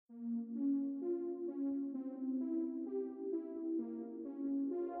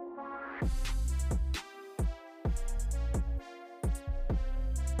Hello,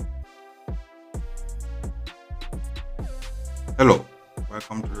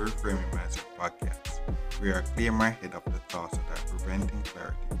 welcome to the Reframing Mindset podcast. We are clear my head of the thoughts that are preventing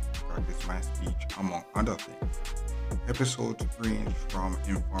clarity, practice my speech, among other things. Episodes range from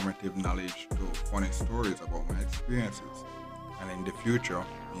informative knowledge to funny stories about my experiences, and in the future,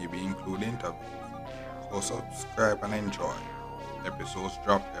 maybe include interviews. So subscribe and enjoy. Episodes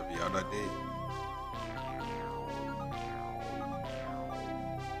drop every other day.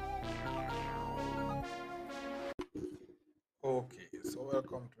 Okay, so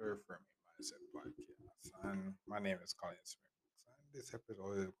welcome to the Reframing Mindset podcast, and my name is Colin Smith. And this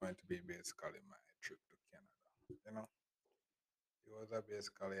episode is going to be basically my trip to Canada. You know, it was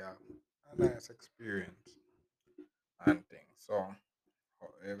basically a nice experience and things. So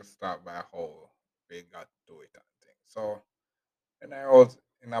it'll start by how we got to it and things. So when I was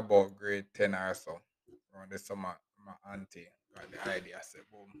in about grade 10 or so, around the summer, my auntie got the idea. I said,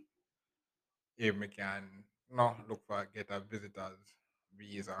 boom, if we can look for get a visitor's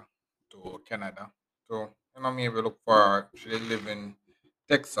visa to Canada. So, maybe look for she live in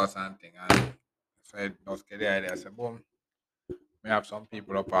Texas and thing. And so I just get the idea. I said, boom, we have some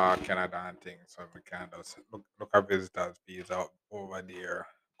people up Canada and things, so we can just look at visitors visa over there,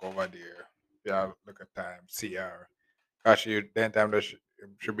 go over there. Yeah, look at time, see her. Cause she then time that she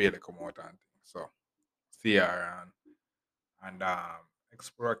be able to come out and things. So see her and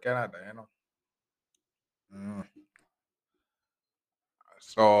explore Canada. Mm.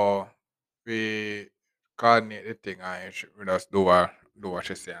 So we coordinate the thing and we just do what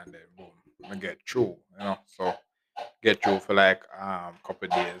she say and then boom, we get through. So get through for like couple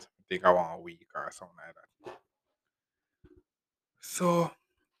days. I think I want a week or something like that. So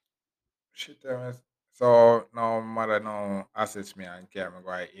she tell me so now mother now assist me and carry me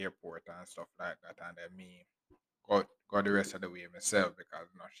go to airport and stuff like that and then me go the rest of the way myself because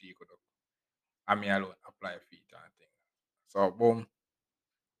she could I me alone apply for it and thing. So boom,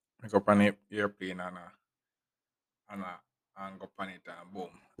 we go up on the airplane and go on it and boom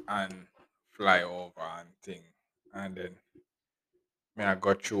and fly over and thing and then me I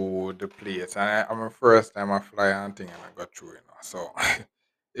got through the place and I'm my first time I fly and thing and I got through. So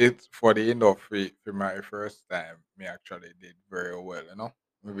it's for the end of it for my first time me actually did very well.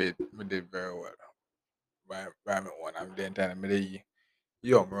 We did very well by my own. I'm the entire me the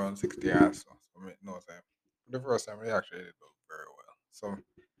young around 60 years so me know say the first time we actually did very well. So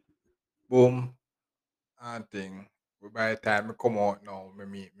boom and thing. But by the time I come out now, me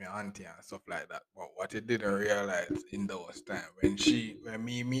meet my auntie and stuff like that. But what I didn't realize in those time when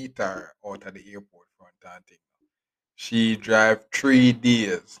me meet her out at the airport front and thing, she drive 3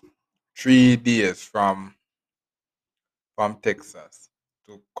 days, 3 days from Texas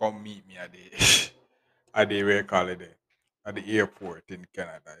to come meet me at the at the where you call it there, at the airport in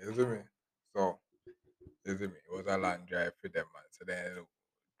Canada. You see me? So you see me? It was a long drive for them man. So then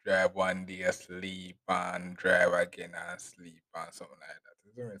drive one day, sleep and drive again and sleep and something like that.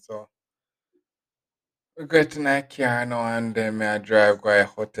 You see me? So we get in a car now and then me I drive go a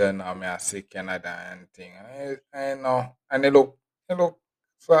hotel now, me I see Canada and thing. I know. And it look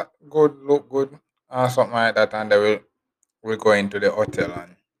so good, look good and something like that and then we go into the hotel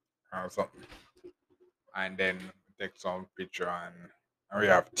and something. And then take some picture and we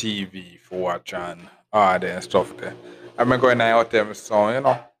have TV for watch and all that stuff there. I'm going to hotel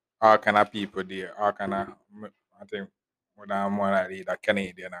so all kind of people there, all kind of I think more like either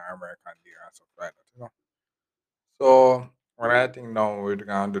Canadian or American there and stuff like that. So what I think now we're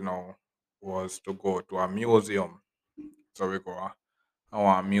going to do now was to go to a museum. So we go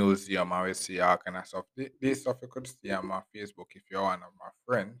a museum and we see all kind of stuff. This stuff you could see on my Facebook if you're one of my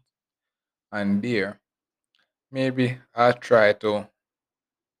friends. And there, maybe I'll try to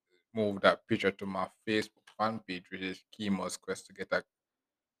move that picture to my Facebook fan page, which is Kimo's Quest to get a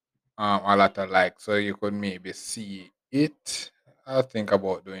lot of likes. So you could maybe see it. I'll think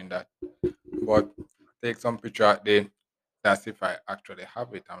about doing that. But take some picture out there. That's if I actually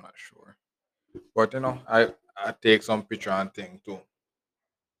have it. I'm not sure. But I take some picture and thing too.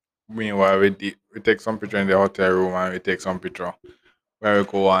 Meanwhile, we take some picture in the hotel room and we take some picture where we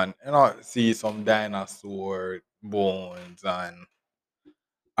go and see some dinosaur bones and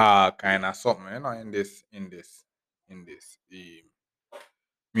kind of something in this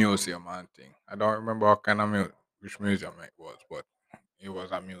museum and thing. I don't remember what kind of which museum it was, but it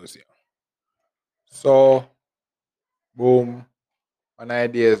was a museum. So boom, one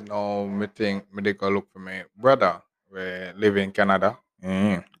idea is now me think me they go look for my brother we live in Canada.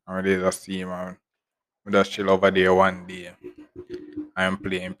 I really just see him and we just chill over there one day I'm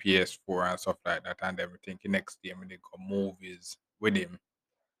playing PS4 and stuff like that. And then we thinking next day, we go movies with him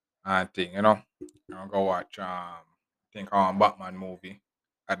and thing, you know. I'm go watch think Batman movie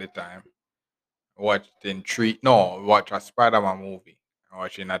at the time. Watch it in three no, watch a Spider-Man movie. I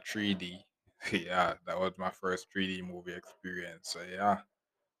watch in a 3D. Yeah, that was my first 3D movie experience. So yeah,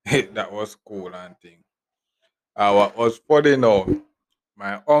 that was cool and thing. What was funny now,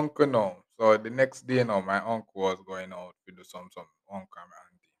 my uncle now. So the next day now, my uncle was going out to do some uncle and my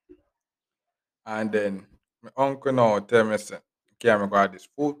auntie. And then my uncle now tell me say, okay, I'm going to this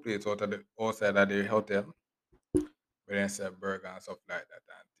food place out of the outside of the hotel where they sell burger and stuff like that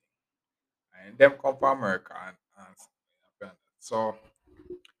and thing. And them come from America and so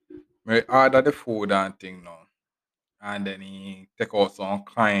we order the food and thing now. And then he take out some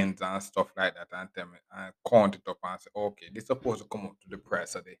kinds and stuff like that and tell me and count it up and say, okay, this supposed to come up to the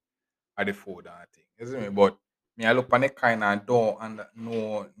price of the food and thing. You see me? But me I look on the kind and don't and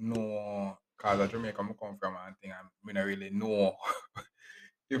no cause of Jamaica I come from and thing and me not really know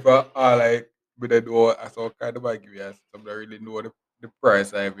if I like me don't know I saw kind of give you some don't really know the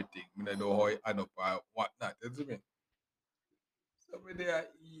price of everything. Me don't know how it add up or whatnot. You see me? So me there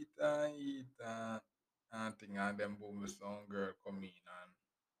eat and thing and then boom some girl come in and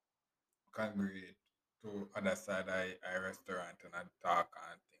congregate to other side I restaurant and I talk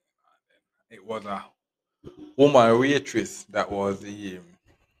and thing and then it was a woman waitress that was the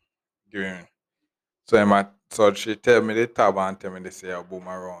doing. So she tell me the tab and tell me they say a boom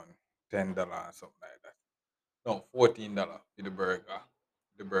around $10 or something like that. No, $14 for the burger.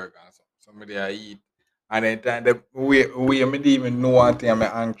 The burger and something. Somebody I eat. And then time the we me didn't even know one thing I'm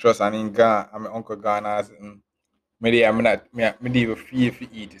anxious and in Ghana and my uncle Ghana as me dey I'm not me dey even feel if you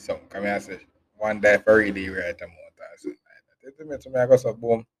eat it something. Come here I say one day for really right amount or something like that. They tell me to me I go so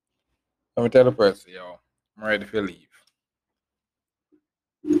boom. Let me tell the person, yo, I'm ready to leave.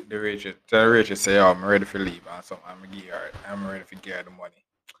 The Rachel say, "Oh, I'm ready for leave," and so I'm ready to get her the money.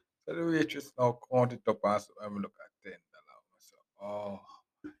 So the waitress now count it up and so I'm look at $10. So, oh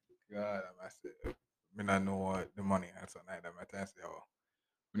God, I say, me not know what the money and so like that. I tell say, oh,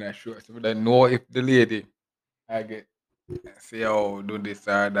 me not sure. So me don't know if the lady I get say, oh, do this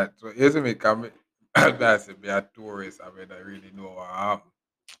or that. So you see me come, I say, be a tourist. I mean, I really know what happened.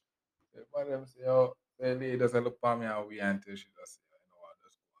 The madam say, oh, the lady doesn't look for me and we until she just say, you know what,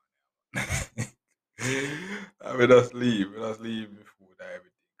 just go on. I mean, just leave. Just leave the food and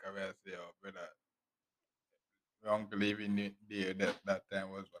everything. Come here and say, oh, brother, my uncle living there that time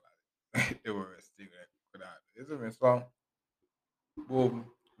was when I, they were still like, that. Isn't it? So, boom,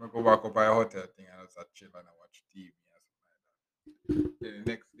 I go back up by a hotel thing and I just chill and I watch TV and stuff like that. Then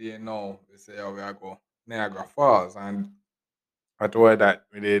the next day, now, they say, oh, we are go Niagara Falls. And I told her that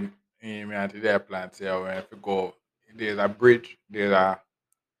we did, me and the plan, say, oh, we have to go. There's a bridge, there's a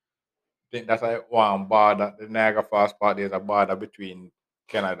think that's like one border, the Niagara Falls part. There's a border between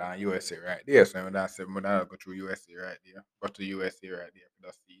Canada and USA right there. So when that's it, when I go through USA right there, go to USA right there for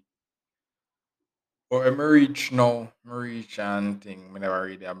the see. But when I reach now, I reach and thing, I never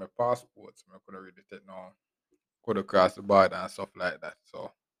really have my passport, so I could have really take now, could have crossed the border and stuff like that.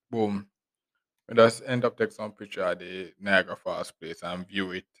 So boom, I just end up take some picture of the Niagara Falls place and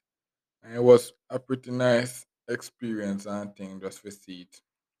view it. And it was a pretty nice experience and thing just for see it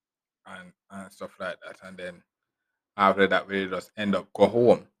and stuff like that. And then after that, we just end up go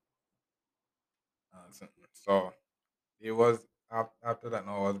home. So it was after that.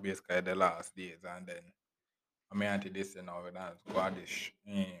 Now was basically the last days, and then I mean until this, you know, we don't go to this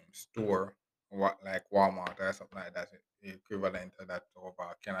store, what like Walmart or something like that, equivalent to that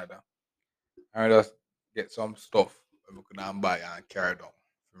over Canada. I just get some stuff that we could not buy and carry down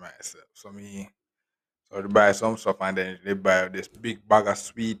for myself. So they buy some stuff and then they buy this big bag of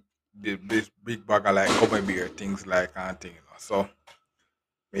sweet, this big bag of like gummy beer things like and thing, you know. So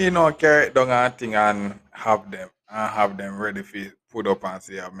carry it down and thing and have them ready for put up and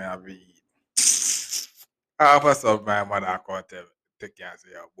say, I may have to eat. Half a sub my mother can't take care and say,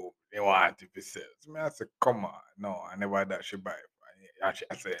 oh, boom, they want to be sales. I say, come on, no, I never that she buy it. And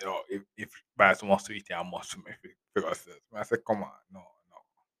I said, oh, if buy some more sweet, I must make figure sales. I said, come on, no, no,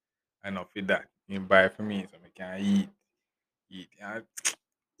 I not for that. You buy it for me so I can eat. And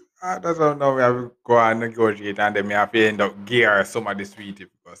I don't know. We have to go and negotiate, and then we have to end up gear some of the sweet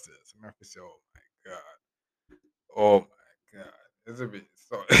because I have to say, oh my god. Oh my god, it's a bit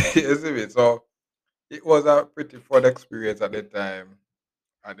so. It's a bit so. It was a pretty fun experience at the time.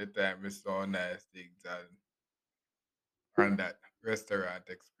 At the time, we saw nice things and that restaurant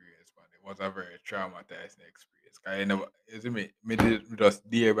experience, but it was a very traumatizing experience. Cause you know, it's me just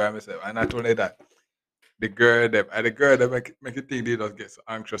there by myself, and not only that, the girl that make you think they just get so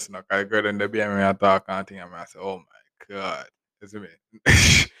anxious now. Cause the girl then they be me and talk and thing and I say, oh my god, you see me?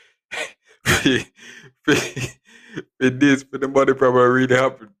 for, for, for this, for the body problem really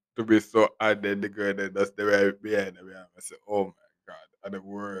happen to be so hard. Then the girl that that's the way behind me. I say, oh my god, are the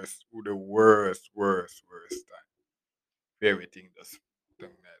worst, the worst time. Everything just thing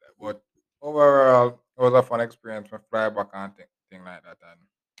like that. But overall, it was a fun experience. We fly back and thing like that, and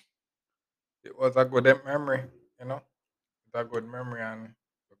it was a good memory. You know, it's a good memory, and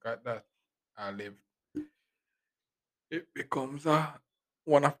look at that. I live. It becomes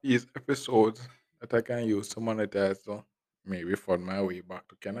one of these episodes that I can use to monetize. So maybe fund my way back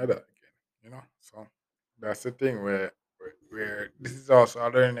to Canada again. You know, so that's the thing where this is also a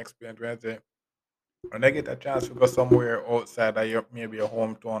learning experience. Where I say, when I get a chance to go somewhere outside of your maybe your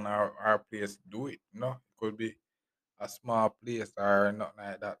hometown or place, do it. You know, it could be a small place or not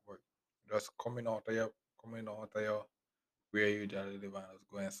like that, but just coming out of your where you usually live and just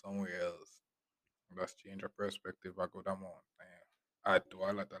going somewhere else. Just change your perspective a good amount. And add to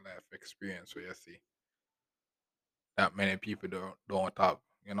a lot of life experience where you see that many people don't have,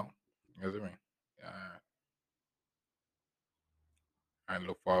 you know. You know what I mean? Yeah. And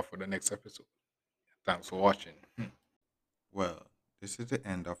look forward for the next episode. Thanks for watching. Well, this is the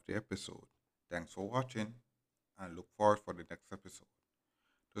end of the episode. Thanks for watching and look forward for the next episode.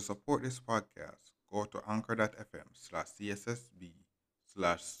 To support this podcast, go to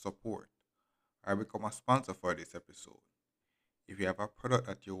anchor.fm/cssb/support or become a sponsor for this episode. If you have a product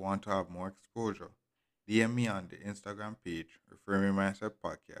that you want to have more exposure, DM me on the Instagram page Reframing Mindset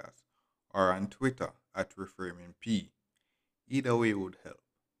Podcast or on Twitter at ReframingP. Either way would help.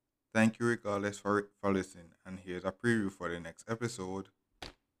 Thank you regardless for listening, and here's a preview for the next episode.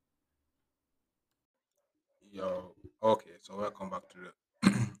 Yo, okay, so welcome back to the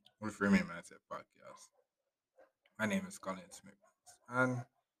Reframing Mindset podcast. My name is Colin Smith, and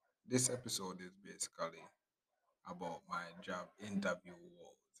this episode is basically about my job interview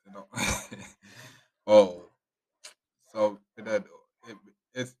woes, you know. oh, so with that,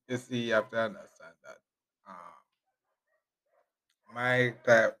 it's you have to understand that my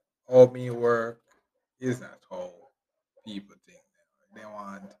type, how me work is not how people think. They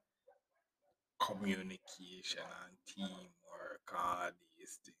want communication and teamwork and all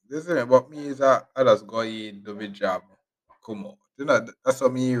these things. This is but me is I just go in, do my job, come out. You know, that's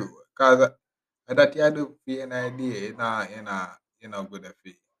what me roll. Cause that you do for an idea in a good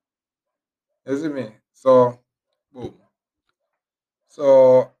feel. You see me? So boom.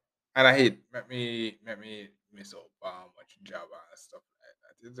 So and I hate make me miss out on much job and stuff like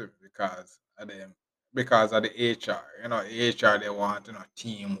that. Is it because of them because of the HR. You know, HR they want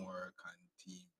teamwork